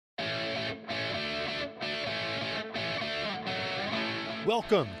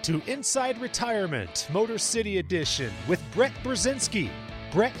Welcome to Inside Retirement, Motor City Edition with Brett Brzezinski.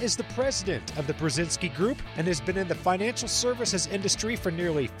 Brett is the president of the Brzezinski Group and has been in the financial services industry for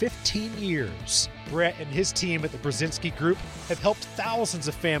nearly 15 years. Brett and his team at the Brzezinski Group have helped thousands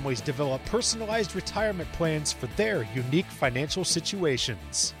of families develop personalized retirement plans for their unique financial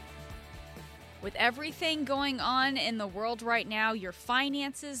situations. With everything going on in the world right now, your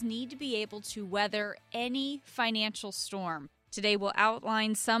finances need to be able to weather any financial storm. Today, we'll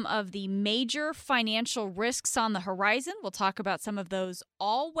outline some of the major financial risks on the horizon. We'll talk about some of those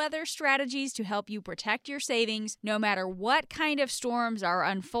all-weather strategies to help you protect your savings no matter what kind of storms are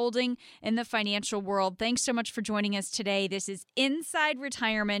unfolding in the financial world. Thanks so much for joining us today. This is Inside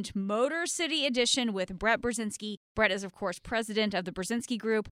Retirement, Motor City Edition with Brett Brzezinski. Brett is, of course, president of the Brzezinski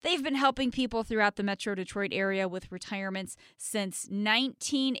Group. They've been helping people throughout the Metro Detroit area with retirements since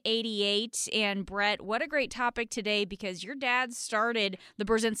 1988. And Brett, what a great topic today because your dad started the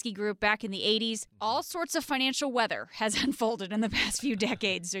Brzezinski Group back in the 80s. All sorts of financial weather has unfolded in the past few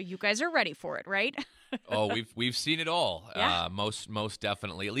decades, so you guys are ready for it, right? Oh, we've seen it all. Yeah. Most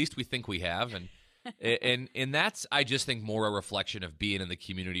definitely. At least we think we have, and that's, I just think, more a reflection of being in the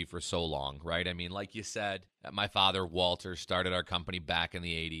community for so long, right? I mean, like you said, my father Walter started our company back in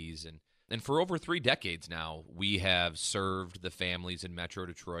the 80s, and for over 3 decades now, we have served the families in Metro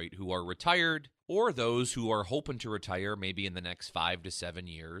Detroit who are retired or those who are hoping to retire maybe in the next 5 to 7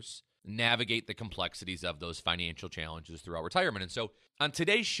 years, navigate the complexities of those financial challenges throughout retirement. And so on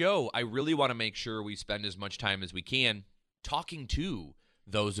today's show, I really want to make sure we spend as much time as we can talking to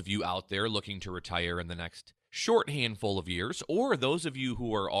those of you out there looking to retire in the next short handful of years, or those of you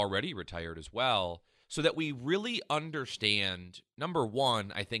who are already retired as well, so that we really understand, number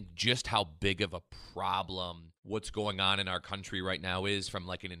one, I think just how big of a problem what's going on in our country right now is from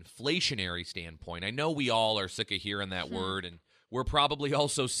like an inflationary standpoint. I know we all are sick of hearing that word, and we're probably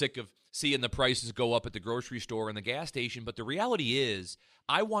also sick of seeing the prices go up at the grocery store and the gas station, but the reality is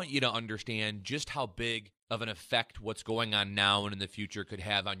I want you to understand just how big of an effect what's going on now and in the future could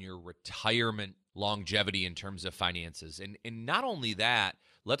have on your retirement longevity in terms of finances. And not only that,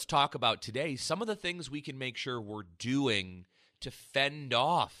 let's talk about today some of the things we can make sure we're doing to fend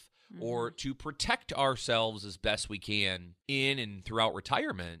off or to protect ourselves as best we can in and throughout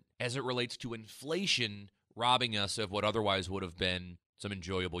retirement as it relates to inflation robbing us of what otherwise would have been some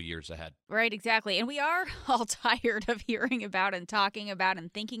enjoyable years ahead. Right, exactly. And we are all tired of hearing about and talking about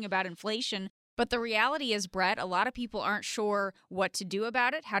and thinking about inflation. But the reality is, Brett, a lot of people aren't sure what to do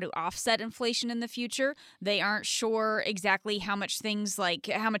about it, how to offset inflation in the future. They aren't sure exactly how much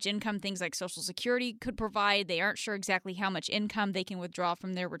income things like Social Security could provide. They aren't sure exactly how much income they can withdraw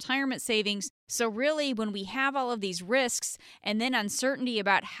from their retirement savings. So really, when we have all of these risks and then uncertainty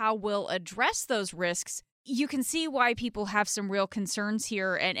about how we'll address those risks, you can see why people have some real concerns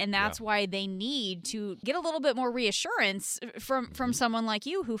here, and that's why they need to get a little bit more reassurance from someone like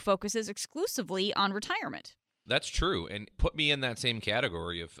you who focuses exclusively on retirement. That's true, and put me in that same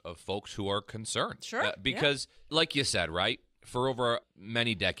category of folks who are concerned. Sure. Because, like you said, right, for over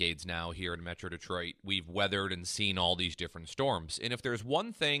many decades now here in Metro Detroit, we've weathered and seen all these different storms. And if there's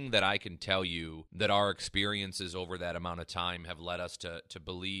one thing that I can tell you that our experiences over that amount of time have led us to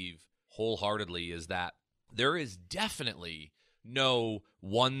believe wholeheartedly is that there is definitely no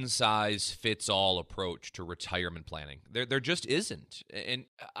one-size-fits-all approach to retirement planning. There just isn't. And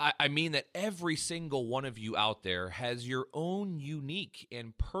I mean that every single one of you out there has your own unique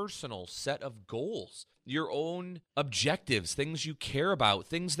and personal set of goals, your own objectives, things you care about,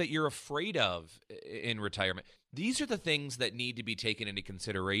 things that you're afraid of in retirement. These are the things that need to be taken into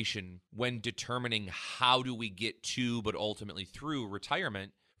consideration when determining how do we get to, but ultimately through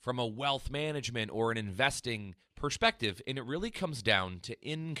retirement from a wealth management or an investing perspective, and it really comes down to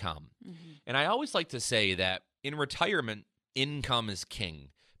income. And I always like to say that in retirement, income is king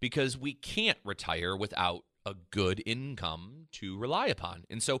because we can't retire without a good income to rely upon.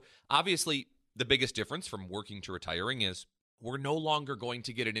 And so obviously the biggest difference from working to retiring is we're no longer going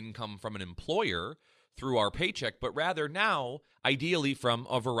to get an income from an employer through our paycheck, but rather now, ideally from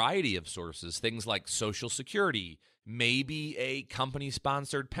a variety of sources, things like Social Security, maybe a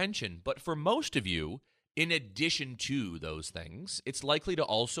company-sponsored pension. But for most of you, in addition to those things, it's likely to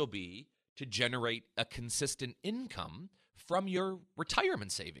also be to generate a consistent income from your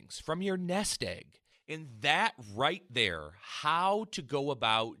retirement savings, from your nest egg. And that right there, how to go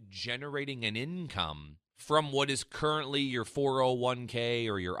about generating an income from what is currently your 401k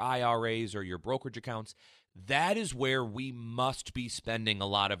or your IRAs or your brokerage accounts, that is where we must be spending a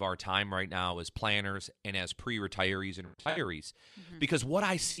lot of our time right now as planners and as pre-retirees and retirees. Because what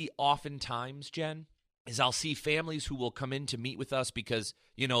I see oftentimes, Jen, is I'll see families who will come in to meet with us because,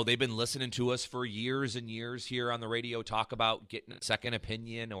 they've been listening to us for years and years here on the radio talk about getting a second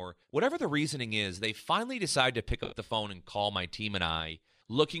opinion or whatever the reasoning is. They finally decide to pick up the phone and call my team and I,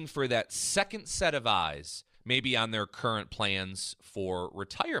 looking for that second set of eyes, maybe on their current plans for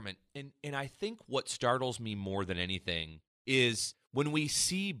retirement. And I think what startles me more than anything is when we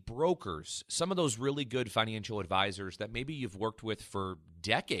see brokers, some of those really good financial advisors that maybe you've worked with for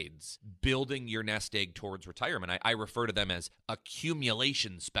decades, building your nest egg towards retirement. I refer to them as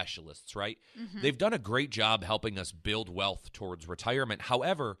accumulation specialists, right? Mm-hmm. They've done a great job helping us build wealth towards retirement.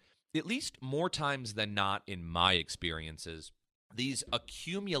 However, at least more times than not in my experiences, these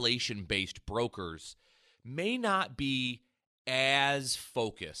accumulation-based brokers may not be as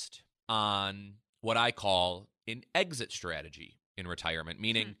focused on what I call an exit strategy in retirement,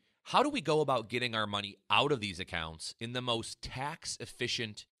 meaning how do we go about getting our money out of these accounts in the most tax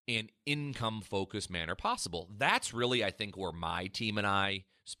efficient and income focused manner possible? That's really, I think, where my team and I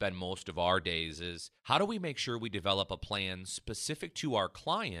spend most of our days is how do we make sure we develop a plan specific to our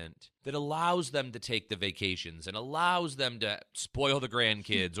client that allows them to take the vacations and allows them to spoil the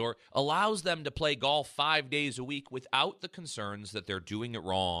grandkids or allows them to play golf 5 days a week without the concerns that they're doing it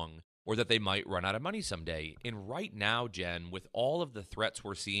wrong or that they might run out of money someday. And right now, Jen, with all of the threats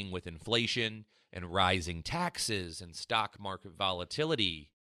we're seeing with inflation and rising taxes and stock market volatility,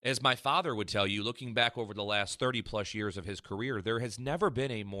 as my father would tell you, looking back over the last 30-plus years of his career, there has never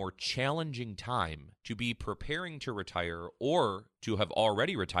been a more challenging time to be preparing to retire or to have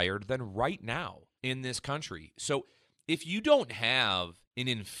already retired than right now in this country. So if you don't have an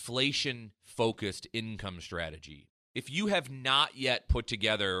inflation-focused income strategy, if you have not yet put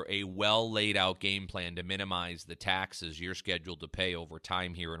together a well-laid-out game plan to minimize the taxes you're scheduled to pay over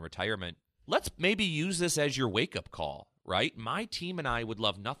time here in retirement, let's maybe use this as your wake-up call, right? My team and I would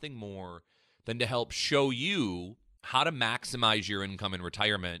love nothing more than to help show you how to maximize your income in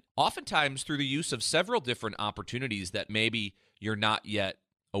retirement, oftentimes through the use of several different opportunities that maybe you're not yet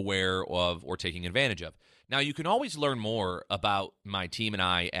aware of or taking advantage of. Now, you can always learn more about my team and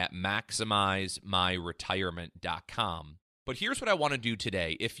I at MaximizeMyRetirement.com. But here's what I want to do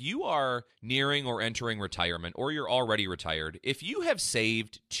today. If you are nearing or entering retirement, or you're already retired, if you have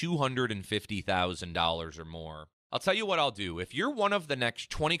saved $250,000 or more, I'll tell you what I'll do. If you're one of the next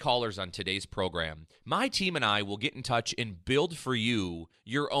 20 callers on today's program, my team and I will get in touch and build for you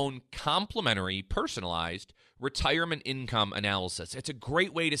your own complimentary, personalized retirement income analysis. It's a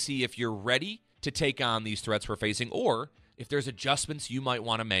great way to see if you're ready to take on these threats we're facing, or if there's adjustments you might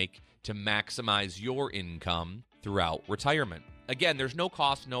want to make to maximize your income throughout retirement. Again, there's no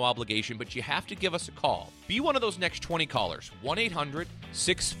cost, no obligation, but you have to give us a call. Be one of those next 20 callers,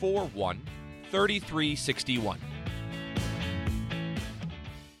 1-800-641-3361.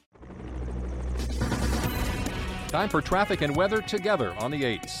 Time for traffic and weather together on the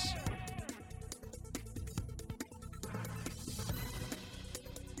 8s.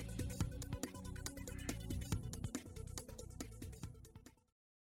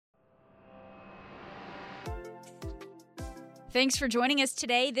 Thanks for joining us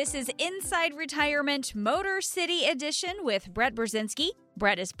today. This is Inside Retirement Motor City Edition with Brett Brzezinski.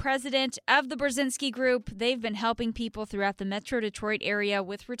 Brett is president of the Brzezinski Group. They've been helping people throughout the Metro Detroit area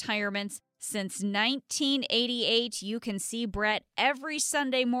with retirements since 1988. You can see Brett every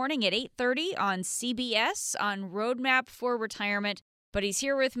Sunday morning at 8:30 on CBS on Roadmap for Retirement. But he's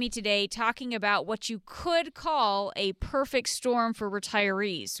here with me today talking about what you could call a perfect storm for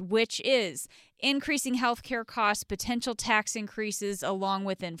retirees, which is increasing healthcare costs, potential tax increases, along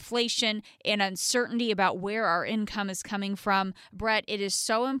with inflation and uncertainty about where our income is coming from. Brett, it is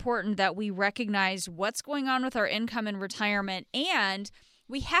so important that we recognize what's going on with our income in retirement, and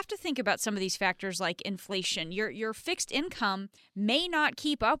we have to think about some of these factors like inflation. Your fixed income may not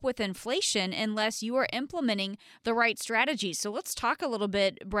keep up with inflation unless you are implementing the right strategies. So let's talk a little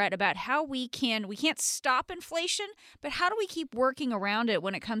bit, Brett, about how we can't stop inflation, but how do we keep working around it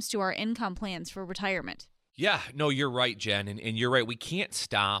when it comes to our income plans for retirement? Yeah, no, you're right, Jen, and you're right. We can't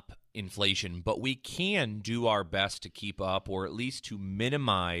stop inflation, but we can do our best to keep up or at least to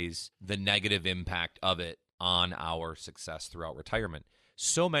minimize the negative impact of it on our success throughout retirement.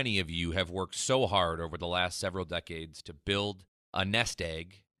 So many of you have worked so hard over the last several decades to build a nest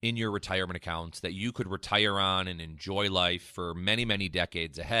egg in your retirement accounts that you could retire on and enjoy life for many, many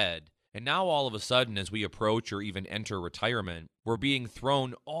decades ahead. And now all of a sudden, as we approach or even enter retirement, we're being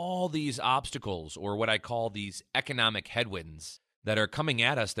thrown all these obstacles, or what I call these economic headwinds, that are coming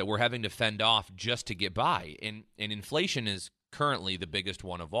at us that we're having to fend off just to get by. And inflation is currently the biggest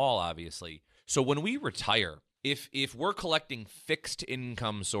one of all, obviously. So when we retire, If we're collecting fixed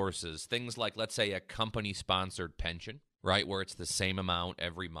income sources, things like, let's say, a company-sponsored pension, right, where it's the same amount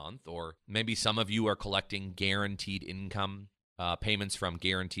every month, or maybe some of you are collecting guaranteed income payments from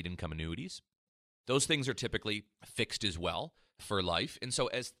guaranteed income annuities, those things are typically fixed as well for life. And so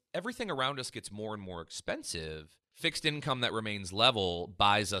as everything around us gets more and more expensive, fixed income that remains level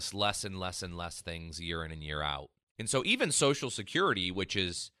buys us less and less and less things year in and year out. And so even Social Security, which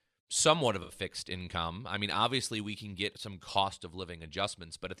is somewhat of a fixed income, I mean, obviously we can get some cost of living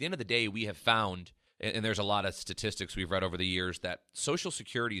adjustments, but at the end of the day, we have found, and there's a lot of statistics we've read over the years, that Social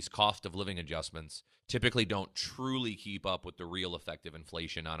Security's cost of living adjustments typically don't truly keep up with the real effect of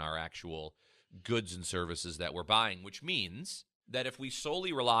inflation on our actual goods and services that we're buying, which means that if we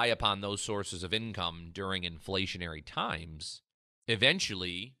solely rely upon those sources of income during inflationary times,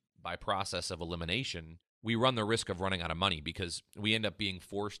 eventually, by process of elimination, we run the risk of running out of money because we end up being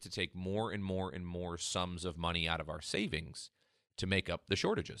forced to take more and more and more sums of money out of our savings to make up the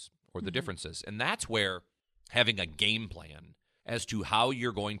shortages or the differences. And that's where having a game plan as to how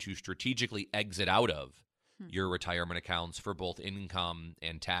you're going to strategically exit out of your retirement accounts for both income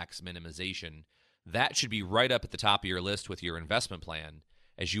and tax minimization, that should be right up at the top of your list with your investment plan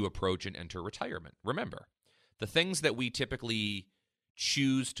as you approach and enter retirement. Remember, the things that we typically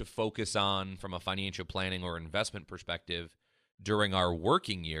choose to focus on from a financial planning or investment perspective during our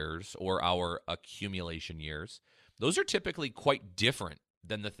working years or our accumulation years, those are typically quite different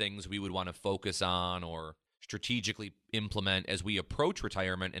than the things we would want to focus on or strategically implement as we approach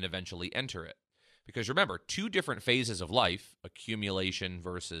retirement and eventually enter it. Because remember, two different phases of life, accumulation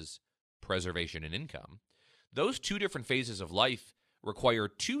versus preservation and income, those two different phases of life require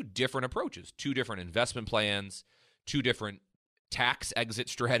two different approaches, two different investment plans, two different tax exit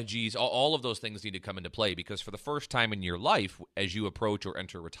strategies. All of those things need to come into play because for the first time in your life, as you approach or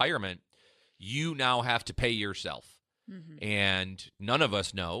enter retirement, you now have to pay yourself. And none of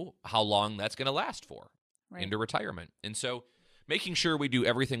us know how long that's going to last for into retirement. And so making sure we do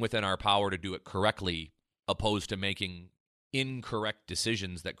everything within our power to do it correctly, opposed to making incorrect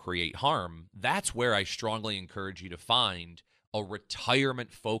decisions that create harm, that's where I strongly encourage you to find a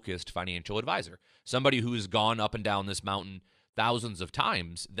retirement-focused financial advisor, somebody who has gone up and down this mountain thousands of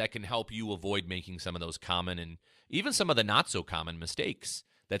times that can help you avoid making some of those common and even some of the not-so-common mistakes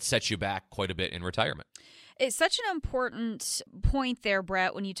that set you back quite a bit in retirement. It's such an important point there,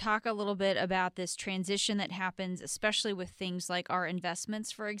 Brett, when you talk a little bit about this transition that happens, especially with things like our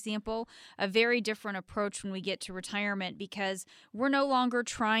investments, for example, a very different approach when we get to retirement because we're no longer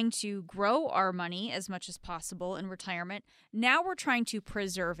trying to grow our money as much as possible in retirement. Now we're trying to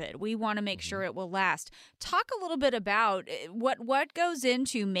preserve it. We want to make sure it will last. Talk a little bit about what goes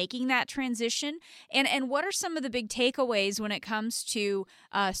into making that transition and what are some of the big takeaways when it comes to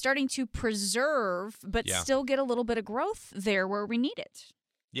starting to preserve but still get a little bit of growth there where we need it.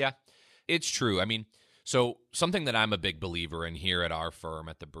 Yeah, it's true. I mean, so something that I'm a big believer in here at our firm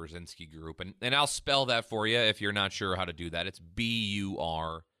at the Brzezinski Group, and I'll spell that for you if you're not sure how to do that. It's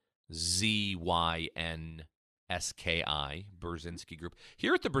BURZYNSKI, Brzezinski Group.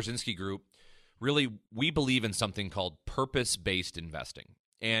 Here at the Brzezinski Group, really, we believe in something called purpose-based investing.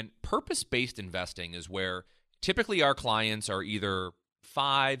 And purpose-based investing is where typically our clients are either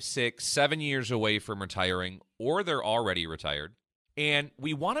 5, 6, 7 years away from retiring, or they're already retired. And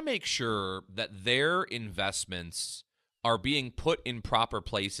we want to make sure that their investments are being put in proper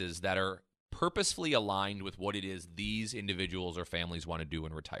places that are purposefully aligned with what it is these individuals or families want to do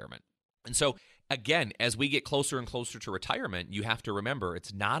in retirement. And so, again, as we get closer and closer to retirement, you have to remember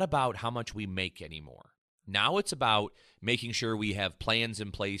it's not about how much we make anymore. Now it's about making sure we have plans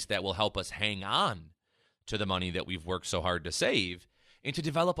in place that will help us hang on to the money that we've worked so hard to save, and to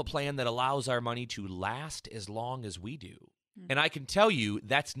develop a plan that allows our money to last as long as we do. And I can tell you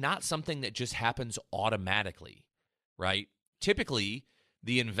that's not something that just happens automatically, right? Typically,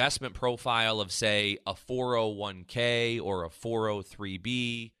 the investment profile of, say, a 401k or a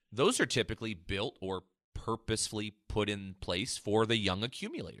 403b, those are typically built or purposefully put in place for the young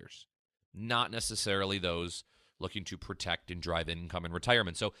accumulators, not necessarily those looking to protect and drive income in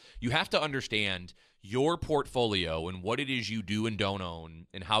retirement. So you have to understand your portfolio and what it is you do and don't own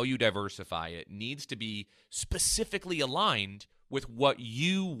and how you diversify it needs to be specifically aligned with what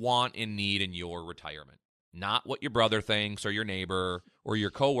you want and need in your retirement. Not what your brother thinks or your neighbor or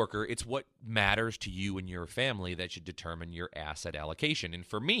your coworker. It's what matters to you and your family that should determine your asset allocation. And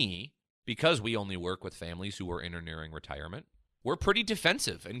for me, because we only work with families who are in or nearing retirement, we're pretty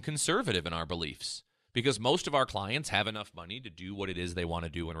defensive and conservative in our beliefs. Because most of our clients have enough money to do what it is they want to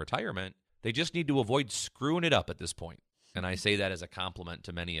do in retirement. They just need to avoid screwing it up at this point. And I say that as a compliment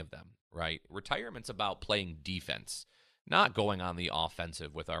to many of them, right? Retirement's about playing defense, not going on the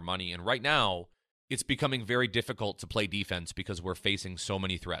offensive with our money. And right now, it's becoming very difficult to play defense because we're facing so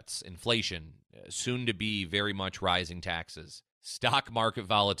many threats. Inflation, soon to be very much rising taxes, stock market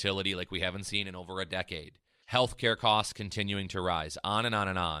volatility like we haven't seen in over a decade, healthcare costs continuing to rise, on and on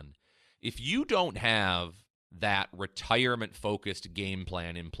and on. If you don't have that retirement-focused game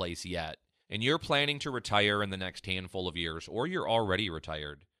plan in place yet, and you're planning to retire in the next handful of years, or you're already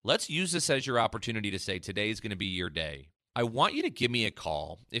retired, let's use this as your opportunity to say today's going to be your day. I want you to give me a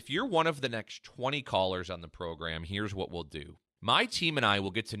call. If you're one of the next 20 callers on the program, here's what we'll do. My team and I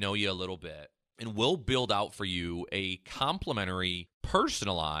will get to know you a little bit, and we'll build out for you a complimentary,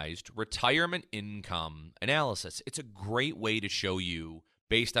 personalized retirement income analysis. It's a great way to show you,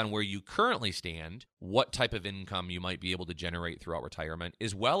 based on where you currently stand, what type of income you might be able to generate throughout retirement,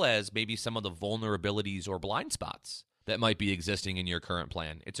 as well as maybe some of the vulnerabilities or blind spots that might be existing in your current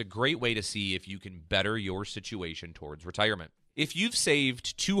plan. It's a great way to see if you can better your situation towards retirement. If you've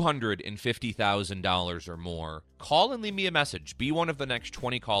saved $250,000 or more, call and leave me a message. Be one of the next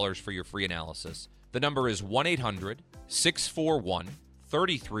 20 callers for your free analysis. The number is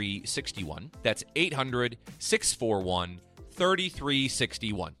 1-800-641-3361. That's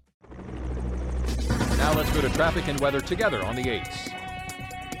 800-641-3361. Now let's go to traffic and weather together on the 8s.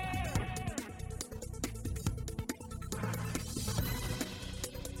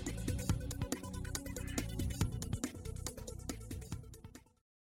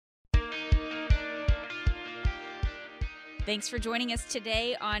 Thanks for joining us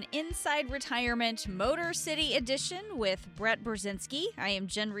today on Inside Retirement Motor City Edition with Brett Brzezinski. I am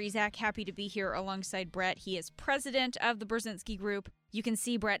Jen Rezac, happy to be here alongside Brett. He is president of the Brzezinski Group. You can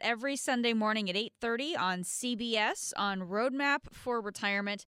see Brett every Sunday morning at 8:30 on CBS on Roadmap for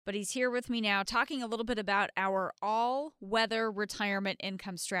Retirement. But he's here with me now talking a little bit about our all-weather retirement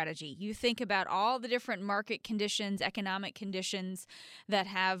income strategy. You think about all the different market conditions, economic conditions that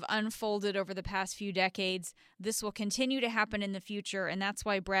have unfolded over the past few decades. This will continue to happen in the future, and that's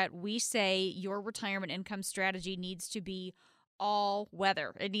why, Brett, we say your retirement income strategy needs to be all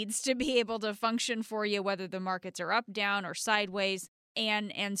weather. It needs to be able to function for you whether the markets are up, down, or sideways.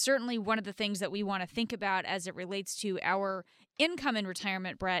 And certainly one of the things that we want to think about as it relates to our income in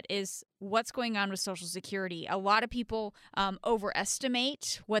retirement, Brett, is what's going on with Social Security. A lot of people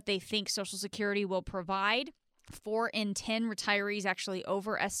overestimate what they think Social Security will provide. 4 in 10 retirees actually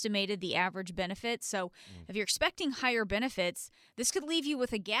overestimated the average benefit. So if you're expecting higher benefits, this could leave you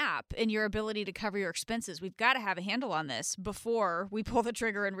with a gap in your ability to cover your expenses. We've got to have a handle on this before we pull the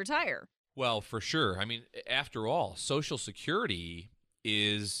trigger and retire. Well, for sure. I mean, after all, Social Security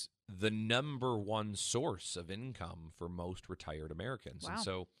is the number one source of income for most retired Americans. Wow. And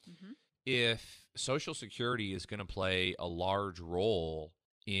so if Social Security is going to play a large role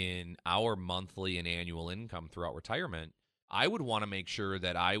in our monthly and annual income throughout retirement, I would want to make sure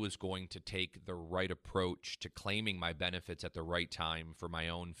that I was going to take the right approach to claiming my benefits at the right time for my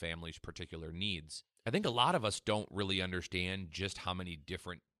own family's particular needs. I think a lot of us don't really understand just how many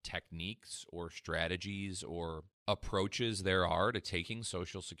different techniques or strategies or approaches there are to taking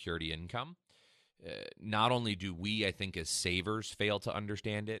Social Security income. Not only do we, I think, as savers fail to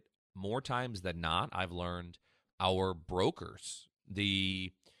understand it, more times than not, I've learned our brokers,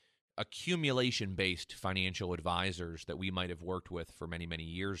 the accumulation-based financial advisors that we might have worked with for many, many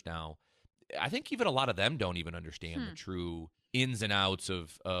years now, I think even a lot of them don't even understand the true ins and outs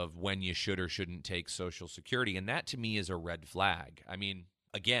of when you should or shouldn't take Social Security. And that, to me, is a red flag. I mean,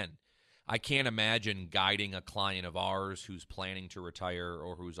 again, I can't imagine guiding a client of ours who's planning to retire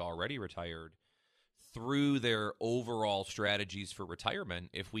or who's already retired through their overall strategies for retirement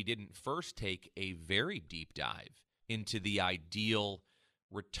if we didn't first take a very deep dive into the ideal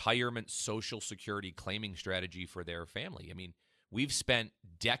retirement Social Security claiming strategy for their family. I mean, we've spent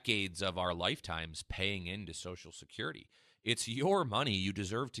decades of our lifetimes paying into Social Security. It's your money. You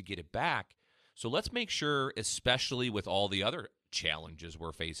deserve to get it back. So let's make sure, especially with all the other challenges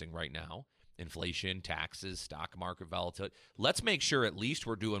we're facing right now, inflation, taxes, stock market volatility, let's make sure at least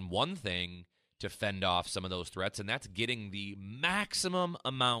we're doing one thing to fend off some of those threats, and that's getting the maximum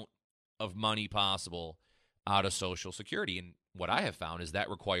amount of money possible out of Social Security. And what I have found is that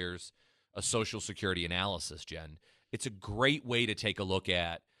requires a Social Security analysis, Jen. It's a great way to take a look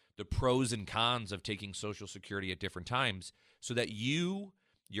at the pros and cons of taking Social Security at different times so that you,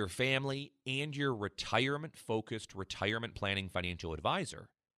 your family, and your retirement-focused retirement planning financial advisor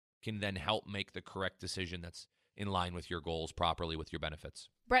can then help make the correct decision that's in line with your goals properly with your benefits.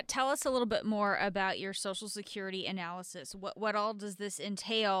 Brett, tell us a little bit more about your Social Security analysis. What all does this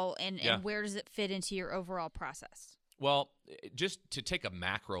entail, and where does it fit into your overall process? Well, just to take a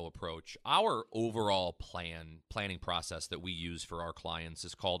macro approach, our overall planning process that we use for our clients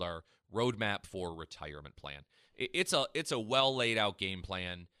is called our Roadmap for Retirement Plan. It's a well laid out game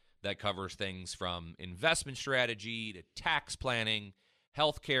plan that covers things from investment strategy to tax planning,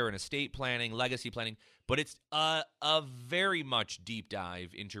 healthcare and estate planning, legacy planning, but it's a very much deep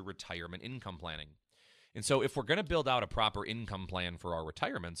dive into retirement income planning. And so if we're going to build out a proper income plan for our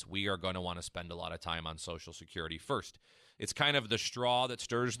retirements, we are going to want to spend a lot of time on Social Security first. It's kind of the straw that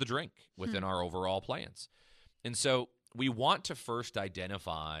stirs the drink within our overall plans. And so we want to first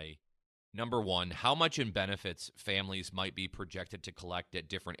identify, number one, how much in benefits families might be projected to collect at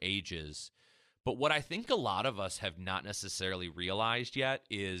different ages. But what I think a lot of us have not necessarily realized yet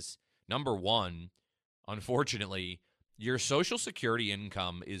is, number one, unfortunately, your Social Security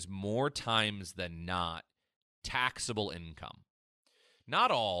income is more times than not taxable income. Not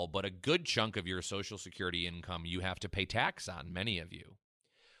all, but a good chunk of your Social Security income you have to pay tax on, many of you.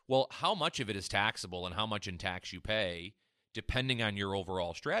 Well, how much of it is taxable and how much in tax you pay, depending on your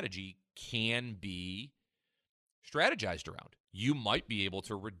overall strategy, can be strategized around. You might be able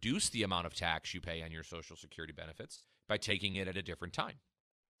to reduce the amount of tax you pay on your Social Security benefits by taking it at a different time.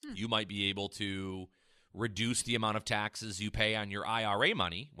 You might be able to reduce the amount of taxes you pay on your IRA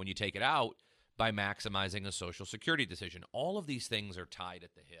money when you take it out by maximizing a Social Security decision. All of these things are tied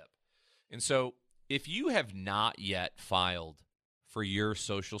at the hip. And so if you have not yet filed for your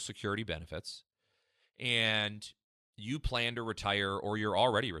Social Security benefits and you plan to retire, or you're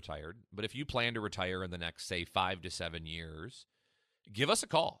already retired, but if you plan to retire in the next, say, 5 to 7 years, give us a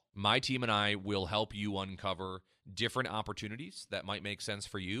call. My team and I will help you uncover different opportunities that might make sense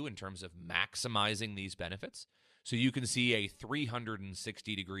for you in terms of maximizing these benefits, so you can see a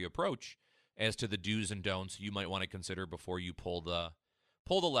 360-degree approach as to the do's and don'ts you might want to consider before you pull the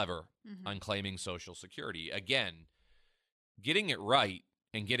lever on claiming Social Security. Again, getting it right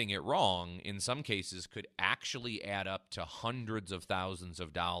and getting it wrong in some cases could actually add up to hundreds of thousands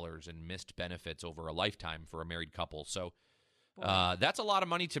of dollars in missed benefits over a lifetime for a married couple. So that's a lot of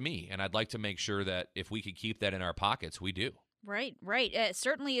money to me, and I'd like to make sure that if we could keep that in our pockets, we do. Right. It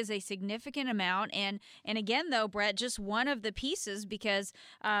certainly is a significant amount. And again, though, Brett, just one of the pieces, because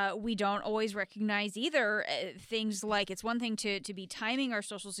we don't always recognize either things like, it's one thing to be timing our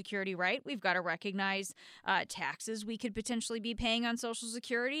Social Security right. We've got to recognize taxes we could potentially be paying on Social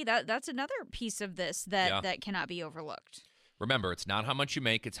Security. That's another piece of this that cannot be overlooked. Remember, it's not how much you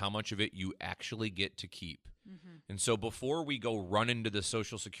make, it's how much of it you actually get to keep. And so before we go run into the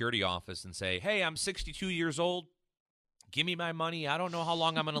Social Security office and say, hey, I'm 62 years old, give me my money, I don't know how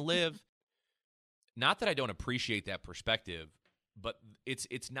long I'm going to live. Not that I don't appreciate that perspective, but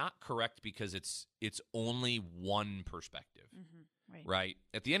it's not correct because it's only one perspective, right?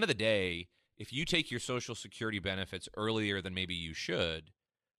 At the end of the day, if you take your Social Security benefits earlier than maybe you should,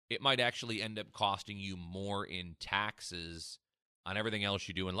 it might actually end up costing you more in taxes on everything else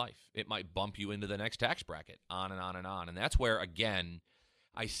you do in life. It might bump you into the next tax bracket, on and on and on. And that's where, again,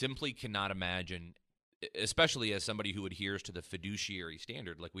 I simply cannot imagine, especially as somebody who adheres to the fiduciary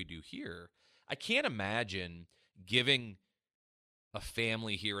standard like we do here, I can't imagine giving a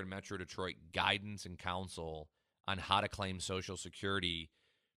family here in Metro Detroit guidance and counsel on how to claim Social Security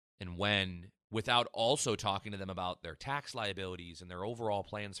and when, without also talking to them about their tax liabilities and their overall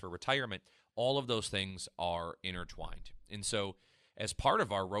plans for retirement. All of those things are intertwined. And so as part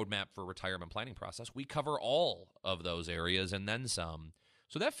of our Roadmap for Retirement planning process, we cover all of those areas and then some,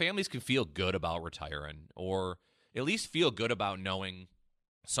 so that families can feel good about retiring, or at least feel good about knowing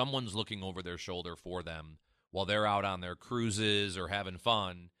someone's looking over their shoulder for them while they're out on their cruises or having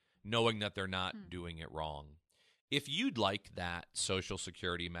fun, knowing that they're not doing it wrong. If you'd like that Social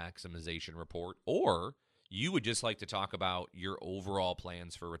Security maximization report, or you would just like to talk about your overall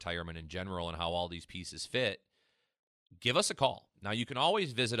plans for retirement in general and how all these pieces fit, give us a call. Now, you can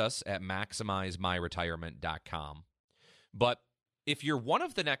always visit us at maximizemyretirement.com. But if you're one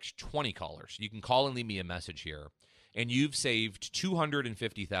of the next 20 callers, you can call and leave me a message here, and you've saved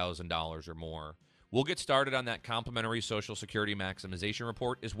 $250,000 or more, we'll get started on that complimentary Social Security maximization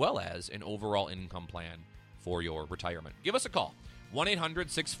report, as well as an overall income plan for your retirement. Give us a call,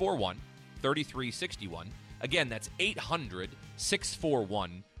 1-800-641-3361. Again, that's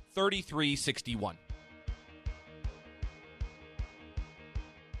 800-641-3361.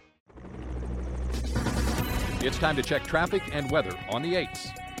 It's time to check traffic and weather on the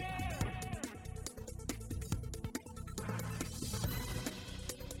 8s.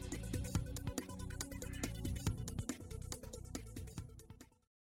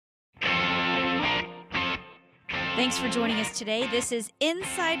 Thanks for joining us today. This is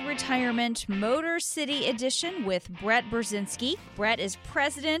Inside Retirement Motor City Edition with Brett Brzezinski. Brett is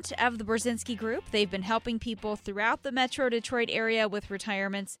president of the Brzezinski Group. They've been helping people throughout the Metro Detroit area with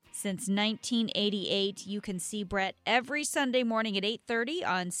retirements since 1988. You can see Brett every Sunday morning at 8:30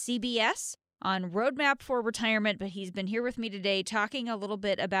 on CBS on Roadmap for Retirement, but he's been here with me today talking a little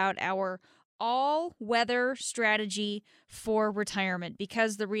bit about our all-weather strategy for retirement,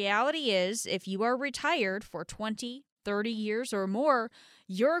 because the reality is if you are retired for 20, 30 years or more,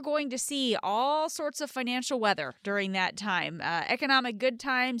 you're going to see all sorts of financial weather during that time. Economic good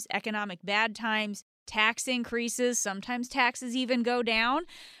times, economic bad times, tax increases, sometimes taxes even go down.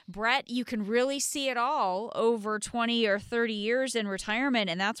 Brett, you can really see it all over 20 or 30 years in retirement,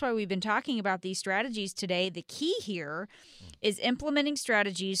 and that's why we've been talking about these strategies today. The key here is implementing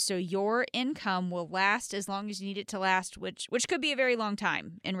strategies so your income will last as long as you need it to last, which could be a very long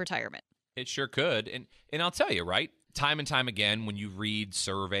time in retirement. It sure could. And I'll tell you, right, time and time again, when you read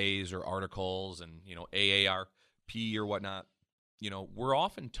surveys or articles and, AARP or whatnot, we're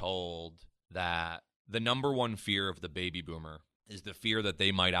often told that the number one fear of the baby boomer is the fear that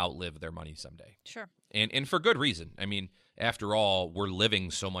they might outlive their money someday. Sure. And for good reason. I mean, after all, we're living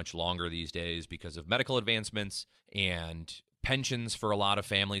so much longer these days because of medical advancements, and pensions for a lot of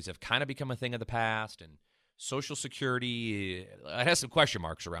families have kind of become a thing of the past, and Social Security, it has some question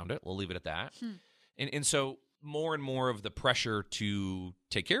marks around it. We'll leave it at that. And so more and more of the pressure to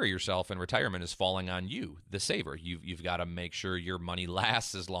take care of yourself in retirement is falling on you, the saver. You've got to make sure your money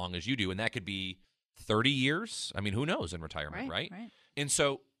lasts as long as you do, and that could be 30 years. I mean, who knows in retirement, right? And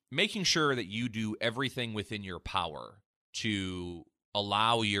so making sure that you do everything within your power to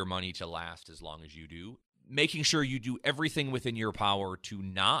allow your money to last as long as you do, making sure you do everything within your power to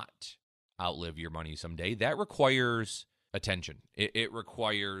not outlive your money someday, that requires attention. It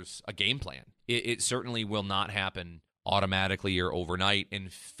requires a game plan. It certainly will not happen automatically or overnight.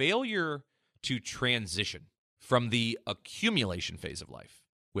 And failure to transition from the accumulation phase of life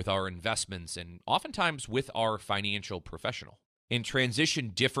with our investments and oftentimes with our financial professional, and transition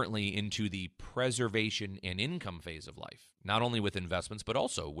differently into the preservation and income phase of life, not only with investments, but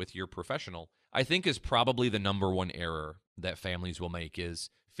also with your professional, I think is probably the number one error that families will make, is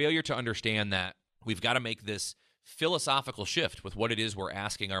failure to understand that we've got to make this philosophical shift with what it is we're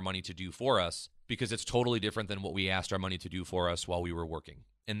asking our money to do for us, because it's totally different than what we asked our money to do for us while we were working.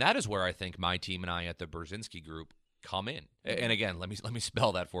 And that is where I think my team and I at the Brzezinski Group come in. And again, let me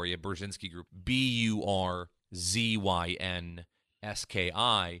spell that for you. Brzezinski Group, BURZYNSKI.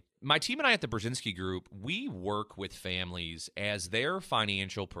 My team and I at the Brzezinski Group, we work with families as their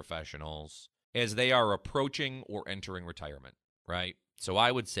financial professionals as they are approaching or entering retirement, right? So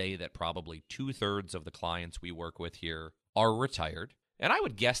I would say that probably 2/3 of the clients we work with here are retired. And I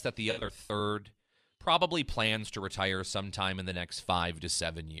would guess that the other third probably plans to retire sometime in the next 5 to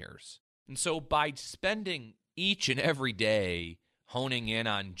 7 years. And so by spending each and every day honing in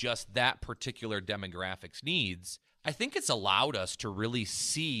on just that particular demographic's needs, I think it's allowed us to really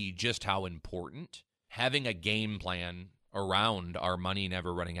see just how important having a game plan around our money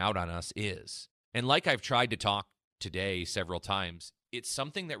never running out on us is. And like I've tried to talk today several times, it's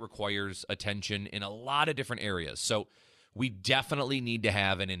something that requires attention in a lot of different areas. So we definitely need to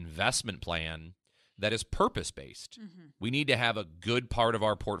have an investment plan that is purpose-based. Mm-hmm. We need to have a good part of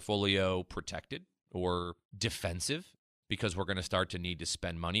our portfolio protected or defensive, because we're going to start to need to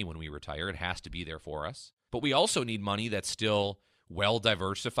spend money when we retire. It has to be there for us. But we also need money that's still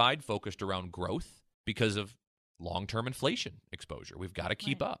well-diversified, focused around growth because of long-term inflation exposure. We've got to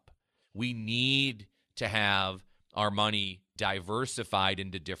keep up. We need to have our money diversified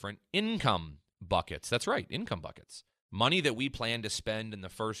into different income buckets. That's right, income buckets. Money that we plan to spend in the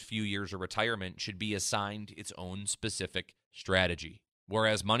first few years of retirement should be assigned its own specific strategy.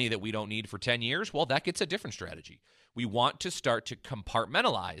 Whereas money that we don't need for 10 years, well, that gets a different strategy. We want to start to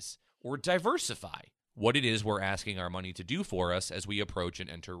compartmentalize or diversify what it is we're asking our money to do for us as we approach and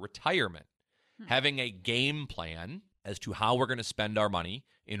enter retirement. Having a game plan as to how we're going to spend our money,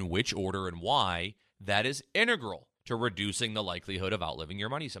 in which order and why, that is integral to reducing the likelihood of outliving your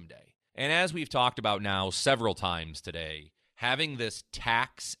money someday. And as we've talked about now several times today, having this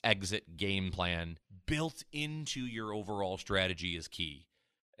tax exit game plan built into your overall strategy is key.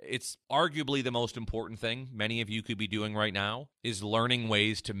 It's arguably the most important thing many of you could be doing right now, is learning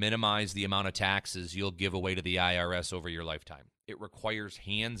ways to minimize the amount of taxes you'll give away to the IRS over your lifetime. It requires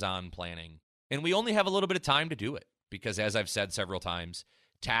hands-on planning, and we only have a little bit of time to do it because, as I've said several times,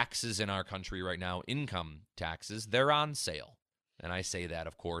 taxes in our country right now, income taxes, they're on sale. And I say that,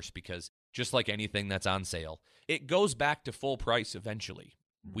 of course, because just like anything that's on sale, it goes back to full price eventually.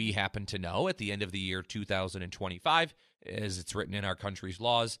 We happen to know at the end of the year 2025, as it's written in our country's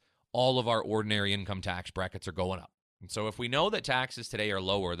laws, all of our ordinary income tax brackets are going up. And so if we know that taxes today are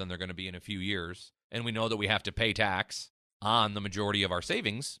lower than they're going to be in a few years, and we know that we have to pay tax on the majority of our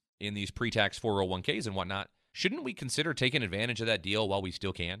savings in these pre-tax 401ks and whatnot, shouldn't we consider taking advantage of that deal while we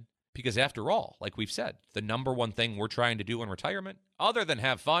still can? Because after all, like we've said, the number one thing we're trying to do in retirement, other than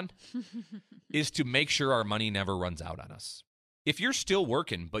have fun, is to make sure our money never runs out on us. If you're still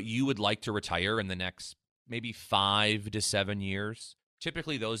working, but you would like to retire in the next maybe 5 to 7 years,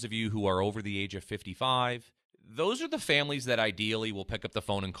 typically those of you who are over the age of 55, those are the families that ideally will pick up the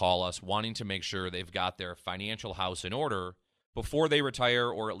phone and call us wanting to make sure they've got their financial house in order before they retire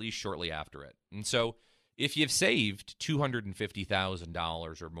or at least shortly after it. And so if you've saved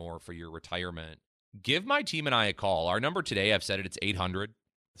 $250,000 or more for your retirement, give my team and I a call. Our number today, I've said it, it's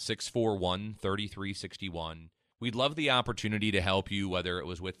 800-641-3361. We'd love the opportunity to help you, whether it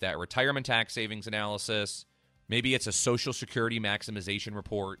was with that retirement tax savings analysis, maybe it's a Social Security maximization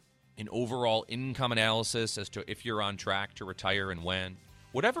report, an overall income analysis as to if you're on track to retire and when.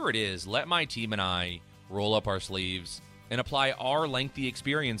 Whatever it is, let my team and I roll up our sleeves and apply our lengthy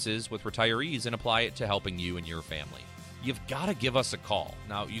experiences with retirees and apply it to helping you and your family. You've got to give us a call.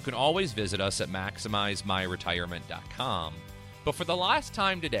 Now, you can always visit us at MaximizeMyRetirement.com. But for the last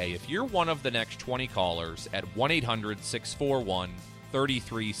time today, if you're one of the next 20 callers at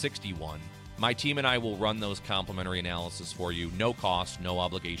 1-800-641-3361, my team and I will run those complimentary analysis for you. No cost, no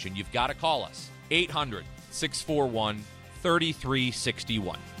obligation. You've got to call us.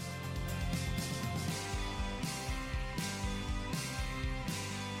 800-641-3361.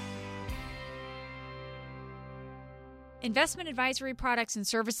 Investment advisory products and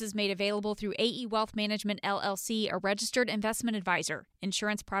services made available through AE Wealth Management, LLC, a registered investment advisor.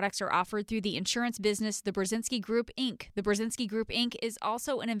 Insurance products are offered through the insurance business, the Brzezinski Group, Inc. The Brzezinski Group, Inc. is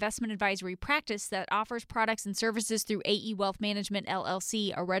also an investment advisory practice that offers products and services through AE Wealth Management,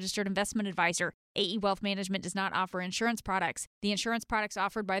 LLC, a registered investment advisor. AE Wealth Management does not offer insurance products. The insurance products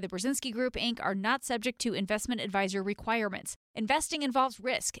offered by the Brzezinski Group, Inc. are not subject to investment advisor requirements. Investing involves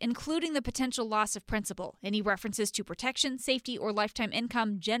risk, including the potential loss of principal. Any references to protection, safety, or lifetime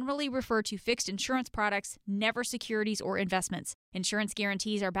income generally refer to fixed insurance products, never securities or investments. Insurance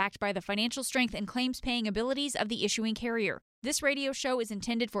guarantees are backed by the financial strength and claims-paying abilities of the issuing carrier. This radio show is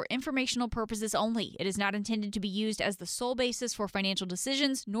intended for informational purposes only. It is not intended to be used as the sole basis for financial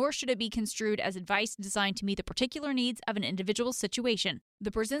decisions, nor should it be construed as advice designed to meet the particular needs of an individual situation.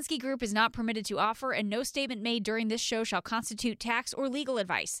 The Brzezinski Group is not permitted to offer, and no statement made during this show shall constitute tax or legal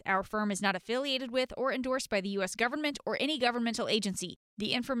advice. Our firm is not affiliated with or endorsed by the U.S. government or any governmental agency.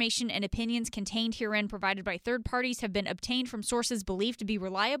 The information and opinions contained herein provided by third parties have been obtained from sources believed to be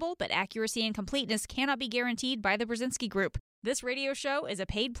reliable, but accuracy and completeness cannot be guaranteed by the Brzezinski Group. This radio show is a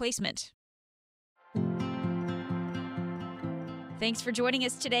paid placement. Thanks for joining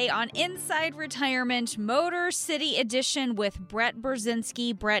us today on Inside Retirement Motor City Edition with Brett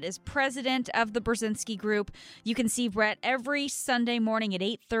Brzezinski. Brett is president of the Brzezinski Group. You can see Brett every Sunday morning at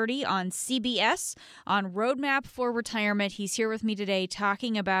 8:30 on CBS on Roadmap for Retirement. He's here with me today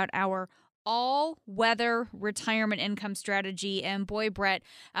talking about our all-weather retirement income strategy. And boy, Brett,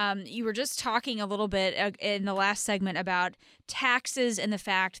 you were just talking a little bit in the last segment about taxes and the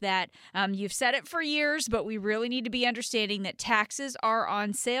fact that you've said it for years, but we really need to be understanding that taxes are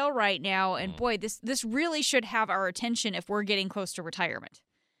on sale right now. And boy, this really should have our attention if we're getting close to retirement.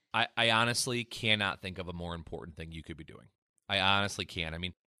 I honestly cannot think of a more important thing you could be doing. I honestly can't. I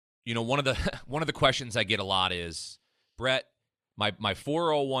mean, you know, one of the questions I get a lot is, Brett, My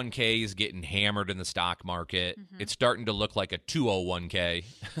 401k is getting hammered in the stock market. Mm-hmm. It's starting to look like a 201k.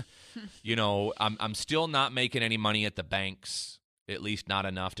 You know, I'm still not making any money at the banks, at least not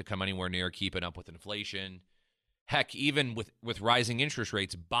enough to come anywhere near keeping up with inflation. Heck, even with rising interest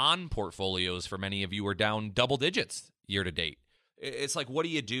rates, bond portfolios for many of you are down double digits year to date. It's like, what do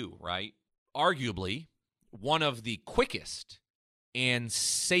you do, right? Arguably, one of the quickest and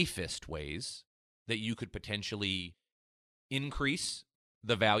safest ways that you could potentially increase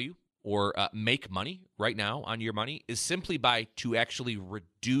the value or make money right now on your money is simply to actually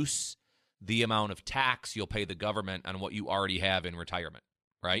reduce the amount of tax you'll pay the government on what you already have in retirement,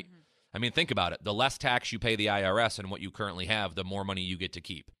 right? Mm-hmm. I mean, think about it. The less tax you pay the IRS on what you currently have, the more money you get to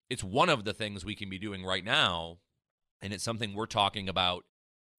keep. It's one of the things we can be doing right now, and it's something we're talking about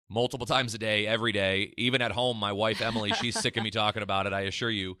multiple times a day, every day. Even at home, my wife, Emily, she's sick of me talking about it, I assure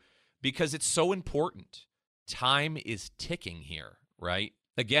you, because it's so important. Time is ticking here, right?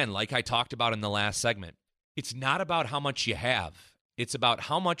 Again, like I talked about in the last segment, it's not about how much you have. It's about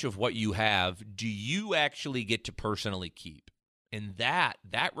how much of what you have do you actually get to personally keep. And that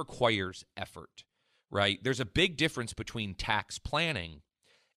requires effort, right? There's a big difference between tax planning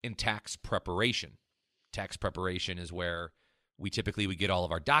and tax preparation. Tax preparation is where we typically would get all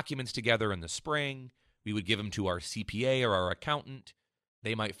of our documents together in the spring. We would give them to our CPA or our accountant.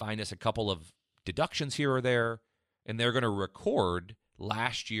 They might find us a couple of deductions here or there, and they're going to record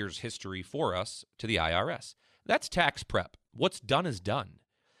last year's history for us to the IRS. That's tax prep. What's done is done.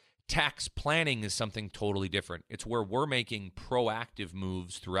 Tax planning is something totally different. It's where we're making proactive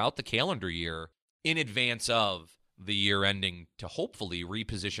moves throughout the calendar year in advance of the year ending to hopefully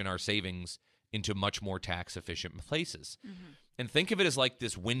reposition our savings into much more tax-efficient places. Mm-hmm. And think of it as like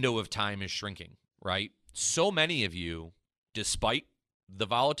this window of time is shrinking, right? So many of you, despite the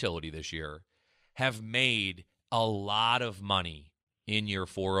volatility this year, have made a lot of money in your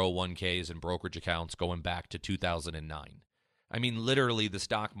 401ks and brokerage accounts going back to 2009. I mean, literally, the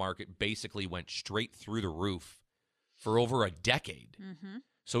stock market basically went straight through the roof for over a decade. Mm-hmm.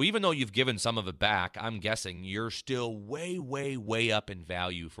 So even though you've given some of it back, I'm guessing you're still way, way, way up in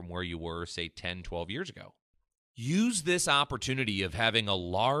value from where you were, say, 10, 12 years ago. Use this opportunity of having a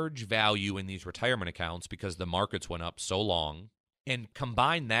large value in these retirement accounts because the markets went up so long, and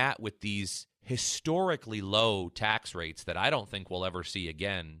combine that with these historically low tax rates that I don't think we'll ever see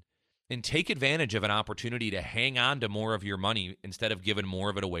again, and take advantage of an opportunity to hang on to more of your money instead of giving more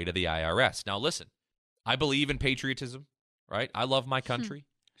of it away to the IRS. Now, listen, I believe in patriotism, right? I love my country.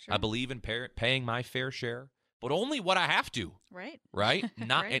 Sure. I believe in paying my fair share, but only what I have to. Right. Right?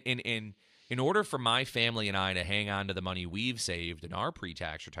 Not right. In order for my family and I to hang on to the money we've saved in our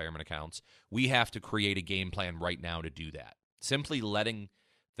pre-tax retirement accounts, we have to create a game plan right now to do that. Simply letting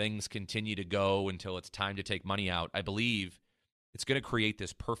things continue to go until it's time to take money out, I believe it's going to create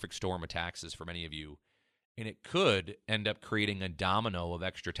this perfect storm of taxes for many of you, and it could end up creating a domino of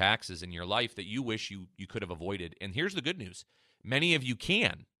extra taxes in your life that you wish you could have avoided. And here's the good news. Many of you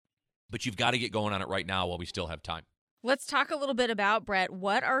can, but you've got to get going on it right now while we still have time. Let's talk a little bit about, Brett,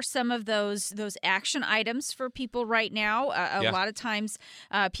 what are some of those action items for people right now? A lot of times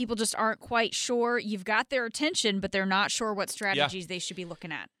people just aren't quite sure. You've got their attention, but they're not sure what strategies they should be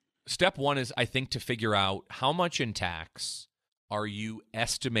looking at. Step one is, I think, to figure out how much in tax are you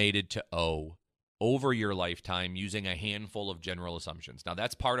estimated to owe over your lifetime using a handful of general assumptions. Now,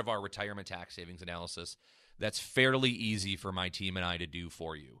 that's part of our retirement tax savings analysis. That's fairly easy for my team and I to do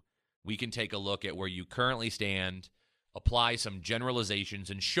for you. We can take a look at where you currently stand, apply some generalizations,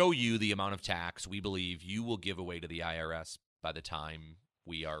 and show you the amount of tax we believe you will give away to the IRS by the time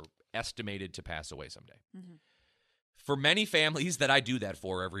we are estimated to pass away someday. Mm-hmm. For many families that I do that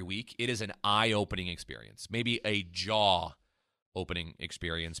for every week, it is an eye-opening experience, maybe a jaw-opening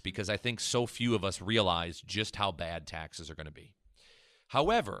experience, because I think so few of us realize just how bad taxes are going to be.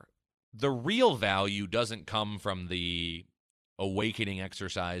 However, the real value doesn't come from the awakening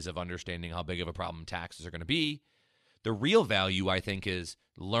exercise of understanding how big of a problem taxes are going to be. The real value, I think, is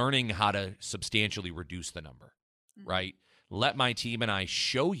learning how to substantially reduce the number, right? Let my team and I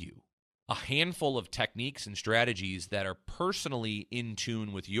show you a handful of techniques and strategies that are personally in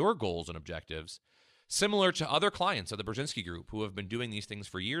tune with your goals and objectives, similar to other clients of the Brzezinski Group who have been doing these things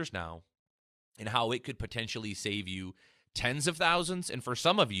for years now, and how it could potentially save you tens of thousands, and for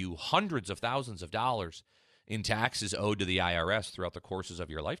some of you, hundreds of thousands of dollars in taxes owed to the IRS throughout the courses of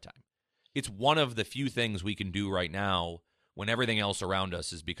your lifetime. It's one of the few things we can do right now when everything else around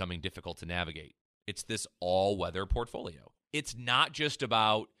us is becoming difficult to navigate. It's this all-weather portfolio. It's not just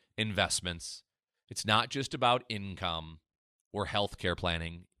about investments. It's not just about income or healthcare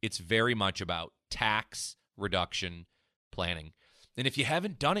planning. It's very much about tax reduction planning. And if you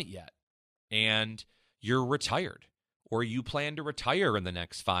haven't done it yet and you're retired or you plan to retire in the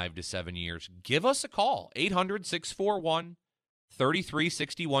next 5 to 7 years, give us a call.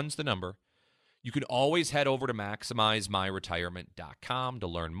 800-641-3361 is the number. You can always head over to MaximizeMyRetirement.com to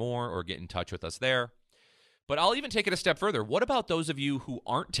learn more or get in touch with us there. But I'll even take it a step further. What about those of you who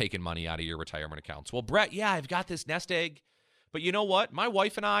aren't taking money out of your retirement accounts? Well, Brett, yeah, I've got this nest egg. But you know what? My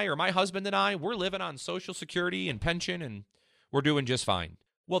wife and I, or my husband and I, we're living on Social Security and pension, and we're doing just fine.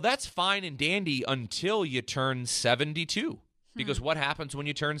 Well, that's fine and dandy until you turn 72. Because what happens when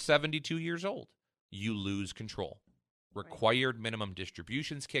you turn 72 years old? You lose control. Required minimum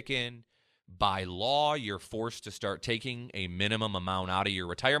distributions kick in. By law, you're forced to start taking a minimum amount out of your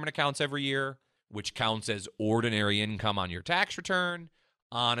retirement accounts every year, which counts as ordinary income on your tax return,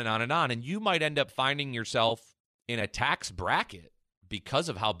 on and on and on. And you might end up finding yourself in a tax bracket because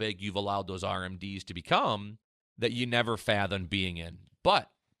of how big you've allowed those RMDs to become that you never fathomed being in. But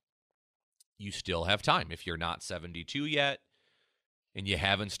you still have time. If you're not 72 yet and you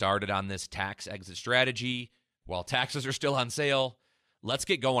haven't started on this tax exit strategy, While taxes are still on sale, let's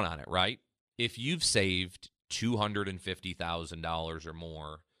get going on it, right? If you've saved $250,000 or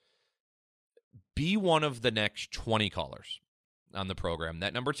more, be one of the next 20 callers on the program.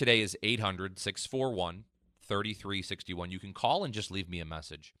 That number today is 800-641-3361. You can call and just leave me a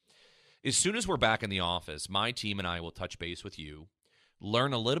message. As soon as we're back in the office, my team and I will touch base with you,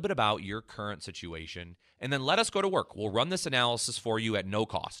 learn a little bit about your current situation, and then let us go to work. We'll run this analysis for you at no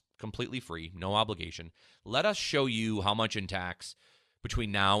cost, completely free, no obligation. Let us show you how much in tax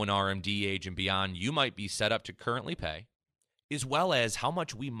between now and RMD age and beyond you might be set up to currently pay, as well as how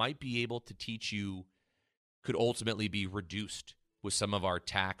much we might be able to teach you could ultimately be reduced with some of our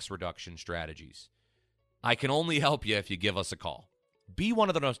tax reduction strategies. I can only help you if you give us a call. Be one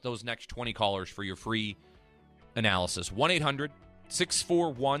of those next 20 callers for your free analysis.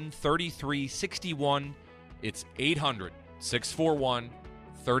 1-800-641-3361. It's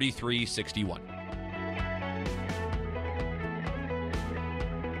 800-641-3361.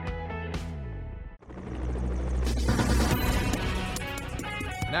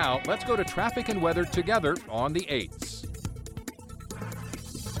 Now, let's go to traffic and weather together on the 8s.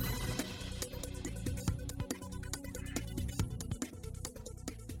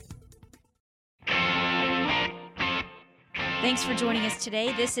 Thanks for joining us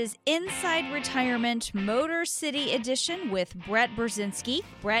today. This is Inside Retirement Motor City Edition with Brett Brzezinski.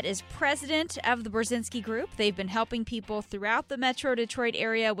 Brett is president of the Brzezinski Group. They've been helping people throughout the Metro Detroit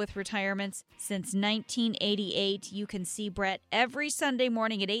area with retirements since 1988. You can see Brett every Sunday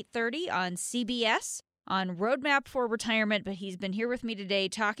morning at 8:30 on CBS on Roadmap for Retirement, but he's been here with me today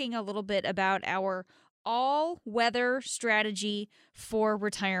talking a little bit about our all-weather strategy for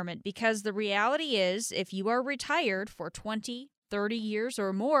retirement, because the reality is if you are retired for 20, 30 years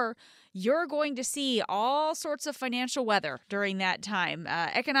or more, you're going to see all sorts of financial weather during that time.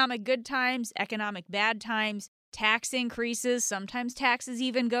 Economic good times, economic bad times, tax increases, sometimes taxes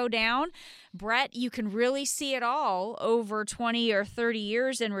even go down. Brett, you can really see it all over 20 or 30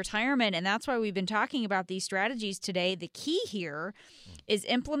 years in retirement, and that's why we've been talking about these strategies today. The key here is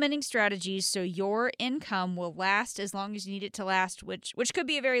implementing strategies so your income will last as long as you need it to last, which could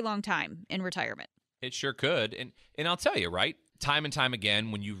be a very long time in retirement. It sure could. And I'll tell you, right, time and time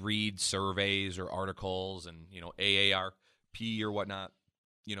again, when you read surveys or articles and, AARP or whatnot,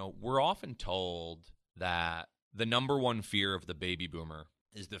 we're often told that the number one fear of the baby boomer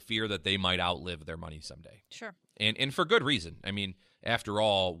is the fear that they might outlive their money someday. Sure. And for good reason. I mean, after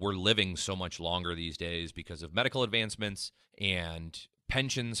all, we're living so much longer these days because of medical advancements, and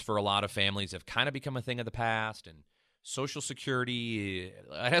pensions for a lot of families have kind of become a thing of the past, and Social Security, it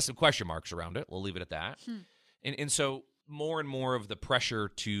has some question marks around it. We'll leave it at that. And so more and more of the pressure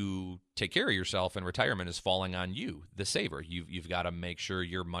to take care of yourself in retirement is falling on you, the saver. You've got to make sure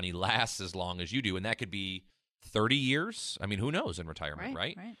your money lasts as long as you do, and that could be 30 years. I mean, who knows in retirement,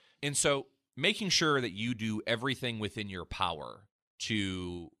 right? And so making sure that you do everything within your power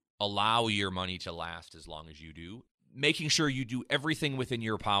to allow your money to last as long as you do, making sure you do everything within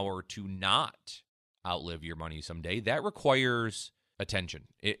your power to not outlive your money someday, that requires attention.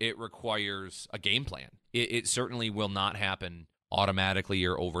 It requires a game plan. It certainly will not happen automatically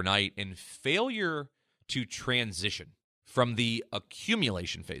or overnight. And failure to transition from the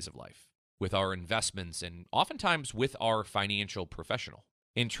accumulation phase of life with our investments and oftentimes with our financial professional,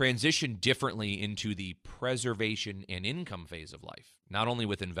 and transition differently into the preservation and income phase of life, not only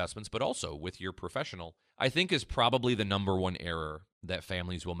with investments, but also with your professional, I think is probably the number one error that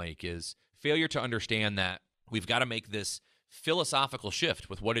families will make, is failure to understand that we've got to make this philosophical shift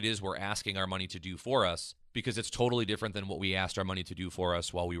with what it is we're asking our money to do for us, because it's totally different than what we asked our money to do for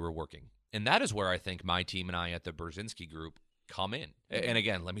us while we were working. And that is where I think my team and I at the Brzezinski Group come in. And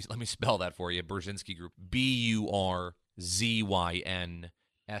again, let me spell that for you. Brzezinski Group,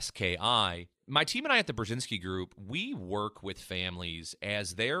 BURZYNSKI. My team and I at the Brzezinski Group, we work with families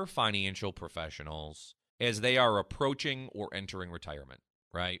as their financial professionals as they are approaching or entering retirement,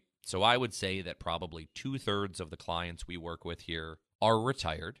 right? So I would say that probably 2/3 of the clients we work with here are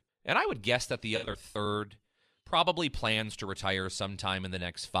retired. And I would guess that the other third probably plans to retire sometime in the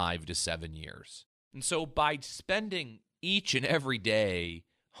next 5 to 7 years. And so by spending each and every day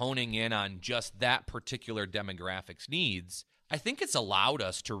honing in on just that particular demographic's needs, I think it's allowed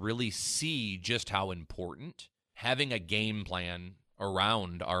us to really see just how important having a game plan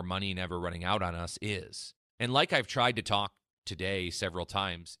around our money never running out on us is. And like I've tried to talk today several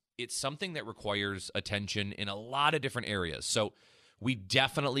times, it's something that requires attention in a lot of different areas. So we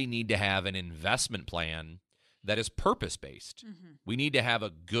definitely need to have an investment plan that is purpose-based. Mm-hmm. We need to have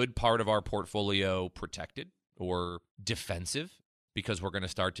a good part of our portfolio protected or defensive. because we're going to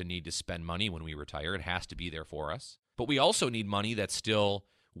start to need to spend money when we retire. It has to be there for us. But we also need money that's still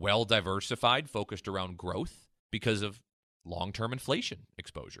well diversified, focused around growth because of long-term inflation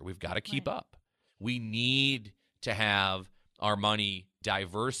exposure. We've got to keep up. We need to have our money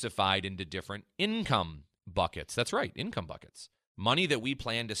diversified into different income buckets. That's right, income buckets. Money that we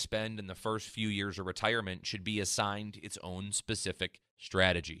plan to spend in the first few years of retirement should be assigned its own specific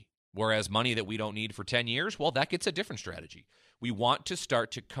strategy. Whereas money that we don't need for 10 years, well, that gets a different strategy. We want to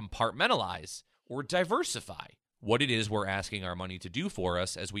start to compartmentalize or diversify what it is we're asking our money to do for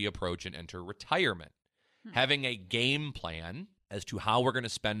us as we approach and enter retirement. Having a game plan as to how we're going to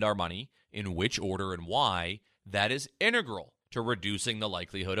spend our money, in which order and why, that is integral to reducing the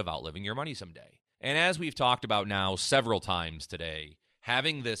likelihood of outliving your money someday. And as we've talked about now several times today,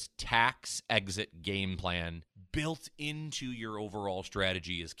 having this tax exit game plan built into your overall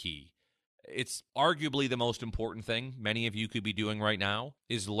strategy is key. It's arguably the most important thing many of you could be doing right now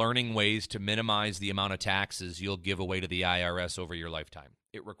is learning ways to minimize the amount of taxes you'll give away to the IRS over your lifetime.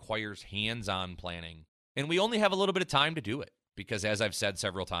 It requires hands-on planning, and we only have a little bit of time to do it because, as I've said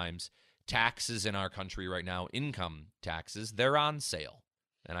several times, taxes in our country right now, income taxes, they're on sale.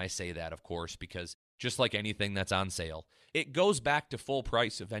 And I say that, of course, because just like anything that's on sale, it goes back to full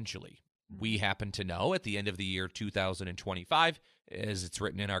price eventually. We happen to know at the end of the year 2025, as it's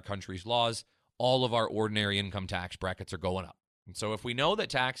written in our country's laws, all of our ordinary income tax brackets are going up. And so if we know that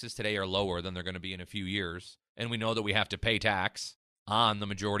taxes today are lower than they're going to be in a few years, and we know that we have to pay tax on the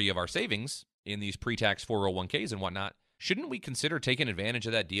majority of our savings in these pre-tax 401ks and whatnot, shouldn't we consider taking advantage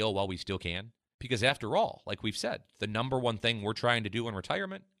of that deal while we still can? Because after all, like we've said, the number one thing we're trying to do in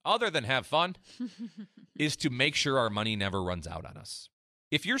retirement, other than have fun, is to make sure our money never runs out on us.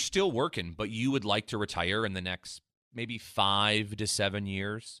 If you're still working, but you would like to retire in the next maybe 5 to 7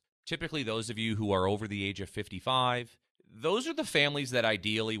 years, typically those of you who are over the age of 55, those are the families that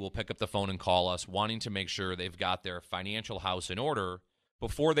ideally will pick up the phone and call us wanting to make sure they've got their financial house in order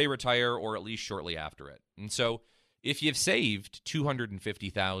before they retire or at least shortly after it. And so if you've saved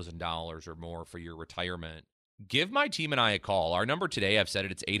 $250,000 or more for your retirement, give my team and I a call. Our number today, I've said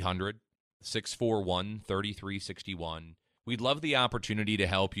it, it's 800-641-3361. We'd love the opportunity to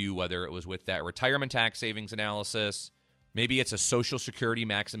help you, whether it was with that retirement tax savings analysis, maybe it's a Social Security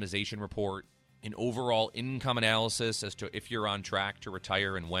maximization report, an overall income analysis as to if you're on track to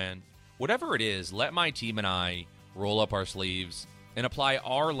retire and when. Whatever it is, let my team and I roll up our sleeves and apply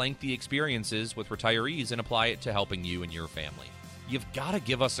our lengthy experiences with retirees and apply it to helping you and your family. You've got to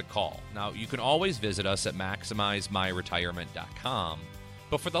give us a call. Now, you can always visit us at MaximizeMyRetirement.com.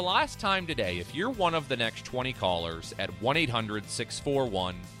 But for the last time today, if you're one of the next 20 callers at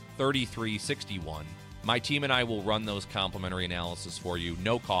 1-800-641-3361, my team and I will run those complimentary analysis for you.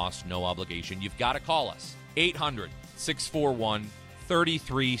 No cost, no obligation. You've got to call us.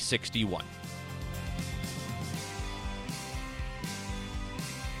 800-641-3361.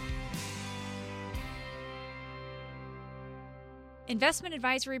 Investment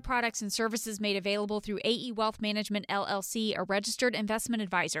advisory products and services made available through AE Wealth Management, LLC, a registered investment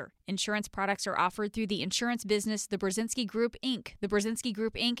advisor. Insurance products are offered through the insurance business, the Brzezinski Group, Inc. The Brzezinski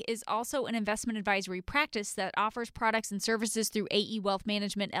Group, Inc. is also an investment advisory practice that offers products and services through AE Wealth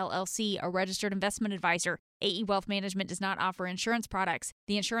Management, LLC, a registered investment advisor. AE Wealth Management does not offer insurance products.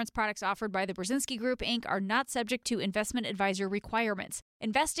 The insurance products offered by the Brzezinski Group, Inc. are not subject to investment advisor requirements.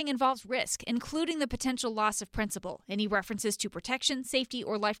 Investing involves risk, including the potential loss of principal. Any references to protection, safety,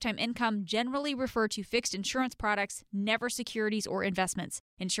 or lifetime income generally refer to fixed insurance products, never securities or investments.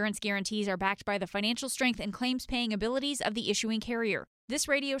 Insurance guarantees are backed by the financial strength and claims-paying abilities of the issuing carrier. This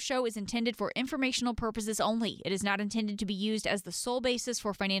radio show is intended for informational purposes only. It is not intended to be used as the sole basis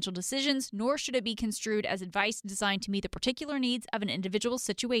for financial decisions, nor should it be construed as advice designed to meet the particular needs of an individual's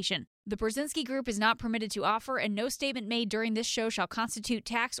situation. The Brzezinski Group is not permitted to offer, and no statement made during this show shall constitute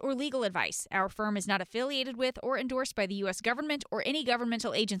tax or legal advice. Our firm is not affiliated with or endorsed by the U.S. government or any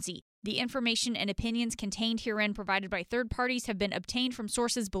governmental agency. The information and opinions contained herein provided by third parties have been obtained from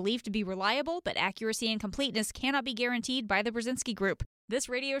sources believed to be reliable, but accuracy and completeness cannot be guaranteed by the Brzezinski Group. This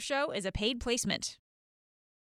radio show is a paid placement.